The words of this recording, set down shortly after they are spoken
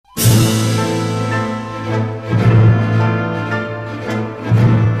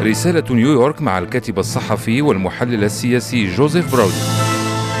رسالة نيويورك مع الكاتب الصحفي والمحلل السياسي جوزيف براودي.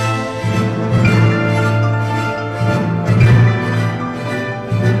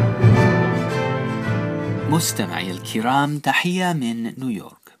 مستمعي الكرام، تحية من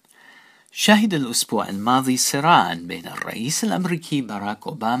نيويورك. شهد الأسبوع الماضي صراعاً بين الرئيس الأمريكي باراك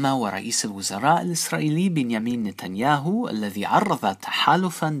أوباما ورئيس الوزراء الإسرائيلي بنيامين نتنياهو، الذي عرض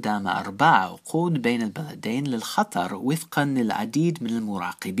تحالفاً دام 4 عقود بين البلدين للخطر وفقاً للعديد من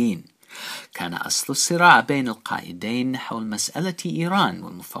المراقبين. كان أصل الصراع بين القائدين حول مسألة إيران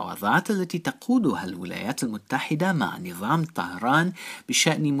والمفاوضات التي تقودها الولايات المتحدة مع نظام طهران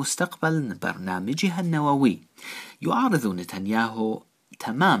بشأن مستقبل برنامجها النووي. يعارض نتنياهو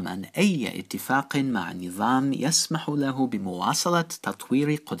تماما أي اتفاق مع نظام يسمح له بمواصلة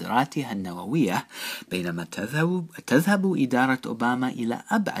تطوير قدراتها النووية، بينما تذهب إدارة أوباما إلى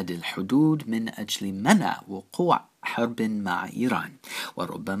أبعد الحدود من أجل منع وقوع حرب مع إيران،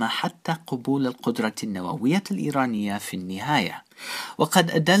 وربما حتى قبول القدرة النووية الإيرانية في النهاية.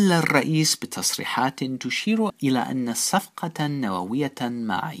 وقد أدل الرئيس بتصريحات تشير إلى أن الصفقة النووية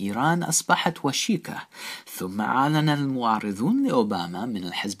مع إيران أصبحت وشيكة. ثم أعلن المعارضون لأوباما من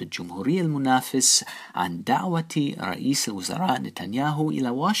الحزب الجمهوري المنافس عن دعوة رئيس الوزراء نتنياهو إلى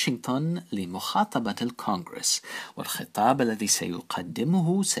واشنطن لمخاطبة الكونغرس، والخطاب الذي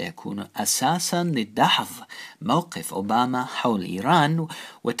سيقدمه سيكون أساسا لدحض موقف أوباما حول إيران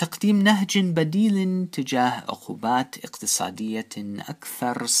وتقديم نهج بديل تجاه عقوبات اقتصادية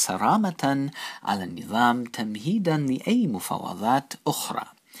أكثر صرامة على النظام تمهيدا لأي مفاوضات أخرى.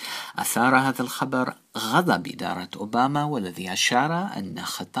 أثار هذا الخبر غضب إدارة أوباما، والذي أشار أن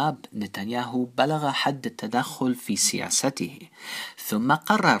خطاب نتنياهو بلغ حد التدخل في سياسته. ثم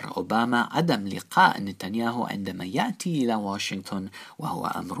قرر أوباما عدم لقاء نتنياهو عندما يأتي إلى واشنطن، وهو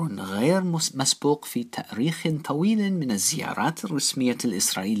أمر غير مسبوق في تاريخ طويل من الزيارات الرسمية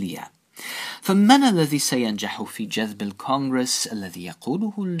الإسرائيلية. فمن الذي سينجح في جذب الكونغرس الذي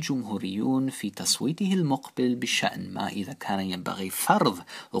يقوده الجمهوريون في تصويته المقبل بشأن ما إذا كان ينبغي فرض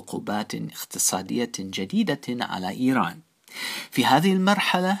عقوبات اقتصادية جديدة على إيران؟ في هذه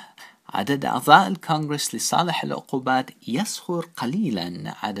المرحلة عدد أعضاء الكونغرس لصالح العقوبات يصغر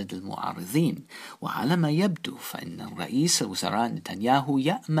قليلا عدد المعارضين، وعلى ما يبدو فإن الرئيس الوزراء نتنياهو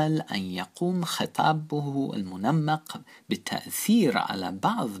يأمل أن يقوم خطابه المنمق بالتأثير على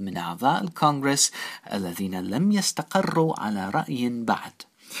بعض من أعضاء الكونغرس الذين لم يستقروا على رأي بعد.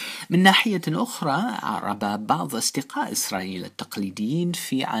 من ناحية أخرى، أعرب بعض أصدقاء إسرائيل التقليديين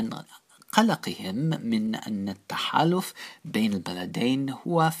عن قلقهم من أن التحالف بين البلدين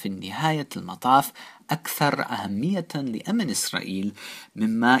هو في نهاية المطاف أكثر أهمية لأمن إسرائيل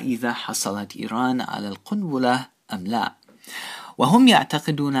مما إذا حصلت إيران على القنبلة أم لا. وهم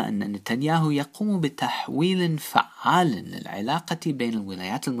يعتقدون أن نتنياهو يقوم بتحويل فعال للعلاقة بين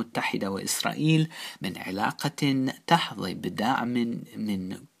الولايات المتحدة وإسرائيل من علاقة تحظى بدعم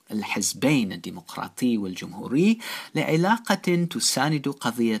من الحزبين الديمقراطي والجمهوري لعلاقة تساند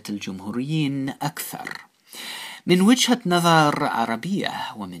قضية الجمهوريين أكثر. من وجهة نظر عربية،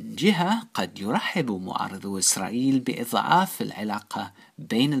 ومن جهة قد يرحب معارضو إسرائيل بإضعاف العلاقة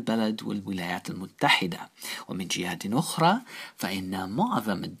بين البلد والولايات المتحدة، ومن جهة أخرى فإن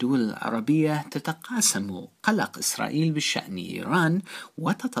معظم الدول العربية تتقاسم قلق إسرائيل بشأن إيران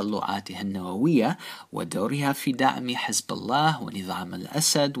وتطلعاتها النووية ودورها في دعم حزب الله ونظام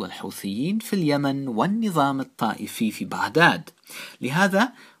الأسد والحوثيين في اليمن والنظام الطائفي في بغداد.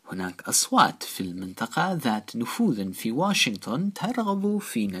 لهذا هناك أصوات في المنطقة ذات نفوذ في واشنطن ترغب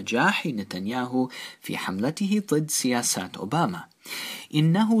في نجاح نتنياهو في حملته ضد سياسات أوباما.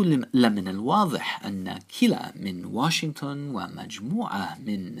 إنه لمن الواضح أن كلا من واشنطن ومجموعة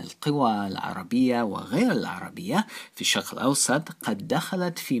من القوى العربية وغير العربية في الشرق الأوسط قد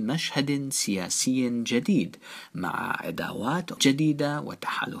دخلت في مشهد سياسي جديد مع عداوات جديدة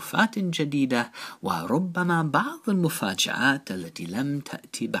وتحالفات جديدة، وربما بعض المفاجآت التي لم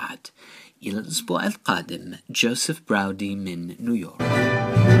تأتي بعد. إلى الأسبوع القادم. جوزيف براودي من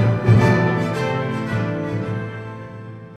نيويورك.